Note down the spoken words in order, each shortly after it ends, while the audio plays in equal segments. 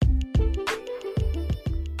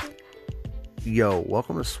Yo,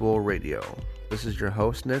 welcome to Swole Radio. This is your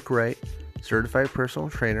host, Nick Wright, certified personal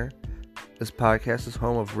trainer. This podcast is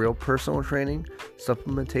home of real personal training,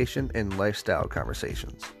 supplementation, and lifestyle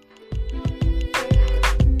conversations.